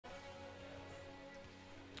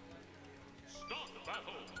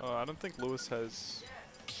I don't think Lewis has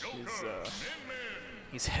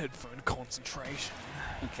his headphone concentration.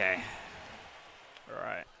 Okay. All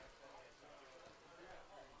right.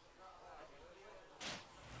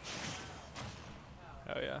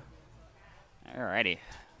 Oh yeah. Alrighty.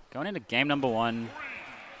 Going into game number 1.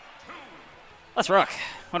 Let's rock.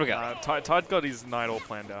 What do we got? Ty's got his night all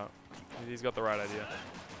planned out. He's got the right idea.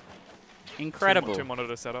 Incredible. Two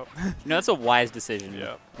monitor setup. No, that's a wise decision.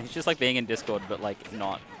 Yeah. It's just like being in Discord, but like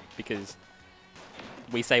not, because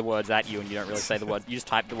we say words at you and you don't really say the words. You just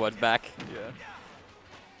type the words back. Yeah.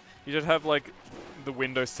 You should have like the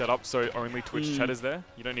window set up so only Twitch chat is there.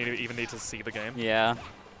 You don't even need to see the game. Yeah.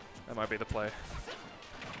 That might be the play.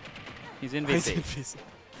 He's in VC.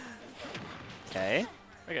 Okay.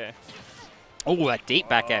 Oh, that deep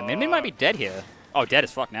back air. Min might be dead here. Oh, dead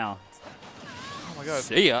as fuck now. Oh my god.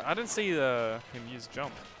 See ya. I didn't see him use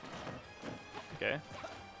jump. Okay.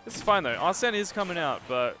 This is fine though. Arsene is coming out,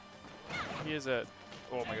 but he is at...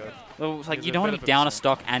 Oh my god. Well, it's like you don't want to be down a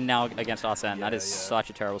stock and now against Arsene. That is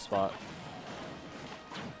such a terrible spot.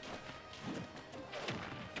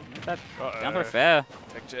 That down for a fair.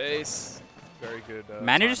 Tech Jace. Very good.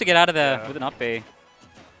 Manages to get out of there with an up B.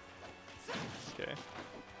 Okay.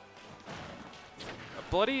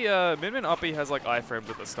 Bloody Min up B has like iframes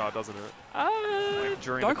at the start, doesn't it? Like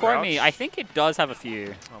during don't the quote crouch? me. I think it does have a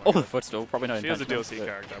few. Oh, the footstool. Probably not she has a intentional. DLC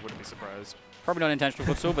character. I wouldn't be surprised. Probably not intentional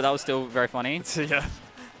footstool, but that was still very funny. Yeah.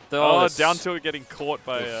 Oh, down tilt getting caught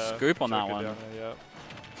by scoop on that one. Down there, yeah.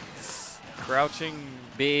 Crouching.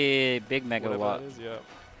 Big megawatt. Yeah.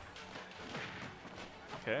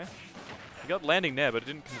 Okay. He got landing there, but it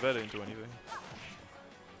didn't convert it into anything.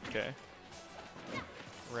 Okay.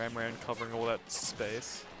 Ram covering all that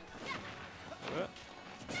space.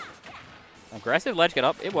 Aggressive ledge get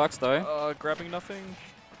up. It works though. Grabbing nothing.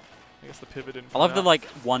 I guess the pivot didn't. I love the like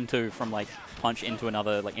 1-2 from like punch into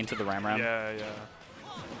another, like into the ram. Yeah.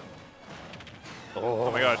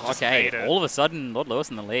 Oh my god. Okay. All of a sudden, LordLewis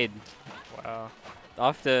in the lead. Wow.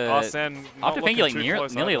 After Pinky like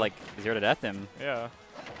nearly like 0 to death him. Yeah.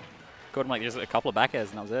 Caught him like just a couple of back airs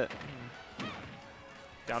and that was it.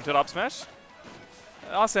 Down to up smash.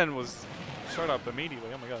 Arsene was showed up immediately.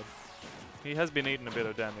 Oh my god. He has been eating a bit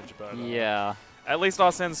of damage, but yeah. At least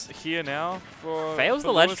Arsene's here now for fails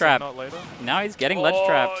the Lewis ledge trap. Not later. Now he's getting ledge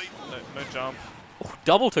trapped. No jump. Oh,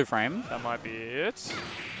 double 2-frame. That might be it.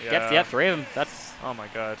 Yeah, 3 of them. That's. Oh my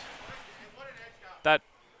god. That.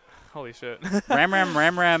 Holy shit.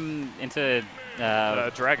 ram into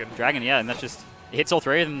Dragon. Dragon, yeah, and that's just hits all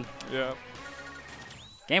 3 of them. Yeah.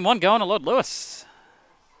 Game 1 going to LordLewis.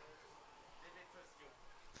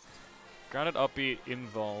 Grounded up B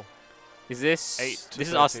invul. Is this? This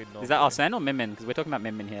is us. Is that Arsene or Min? Because we're talking about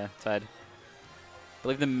Min here, Ted. I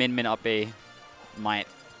believe the Min up B might.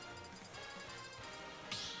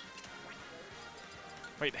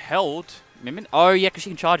 Wait, held? Min? Oh yeah, because she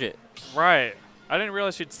can charge it. Right. I didn't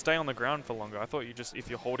realize she'd stay on the ground for longer. I thought you just, if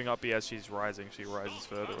you're holding up B as she's rising, she rises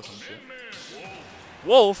further or some shit.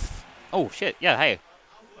 Wolf! Oh shit, yeah, hey.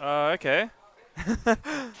 Okay.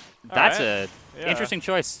 That's a interesting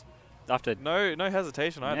choice. After no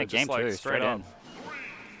hesitation either. Yeah, game just like 2, straight up.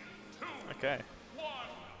 Okay.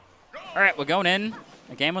 Alright, we're going in.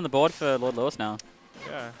 A game on the board for LordLewis now.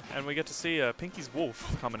 Yeah, and we get to see Pinky's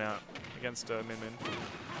Wolf coming out against Min.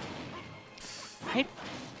 I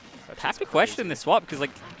have to question this swap because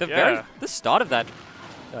like the start of that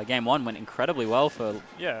game 1 went incredibly well for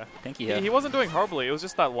Pinky here. He wasn't doing horribly. It was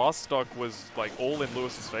just that last stock was like all in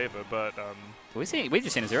Lewis's favor, but we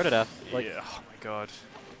just seen a 0 to death. Like, yeah. Oh my god.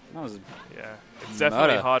 That was it's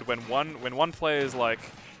definitely hard when one player is like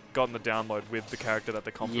gotten the download with the character that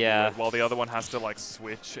they're comfortable with, while the other one has to like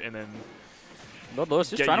switch and then. LordLewis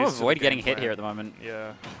just trying to avoid getting hit here at the moment.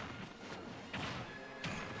 Yeah.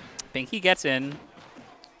 Pinky gets in.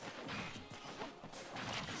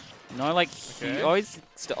 No, like he always.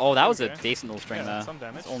 Oh, that was a decent little string there. Some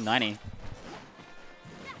damage. It's all 90.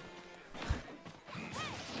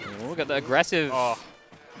 Oh, look at the aggressive. Oh,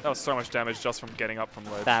 that was so much damage just from getting up from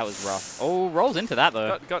ledge. That was rough. Oh, rolls into that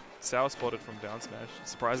though. Got sour spotted from down smash,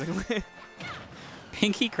 surprisingly.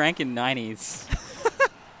 Pinky cranking 90s.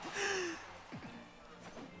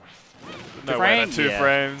 No way, that 2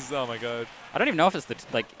 frames. Oh my god. I don't even know if it's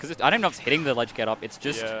because I don't even know if it's hitting the ledge get up. It's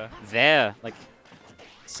just there, like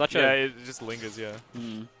such a. Yeah, it just lingers. Yeah.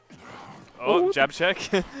 Oh, ooh. Jab check.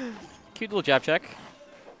 Cute little jab check.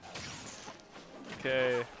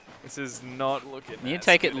 Okay, this is not looking. You need to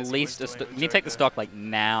take at least you need to take the stock like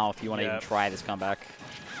now if you want to even try this comeback.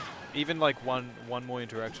 Even like one more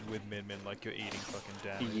interaction with Min, like you're eating fucking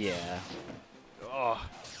damage. Yeah. Oh.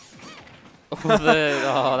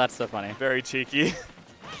 Oh, that's so funny. Very cheeky.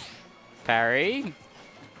 Parry.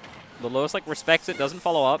 LordLewis like respects it, doesn't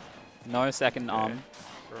follow up. No second arm.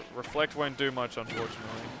 Reflect won't do much, unfortunately.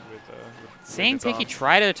 With seeing Pinky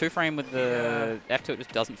try to 2-frame with the F tilt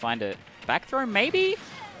just doesn't find it. Back throw maybe?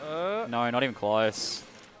 No, not even close.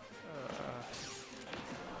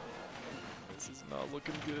 This is not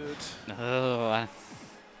looking good. Oh,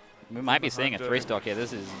 we might be seeing a 3-stock here.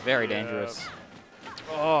 This is very dangerous.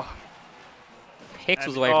 Oh. Hicks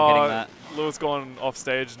was away from hitting that. Lewis gone off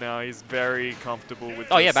stage now. He's very comfortable with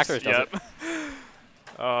Oh, yeah, back throws does it.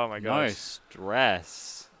 Oh, my gosh. No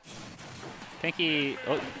stress. Pinky,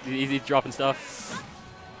 easy dropping stuff.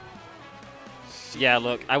 Yeah,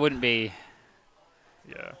 look, I wouldn't be...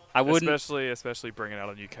 Yeah. I wouldn't... Especially bringing out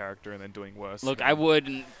a new character and then doing worse. Look, I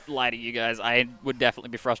wouldn't lie to you guys. I would definitely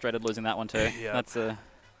be frustrated losing that one too. Yeah. That's the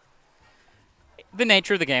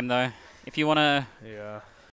nature of the game, though. If you want to... Yeah.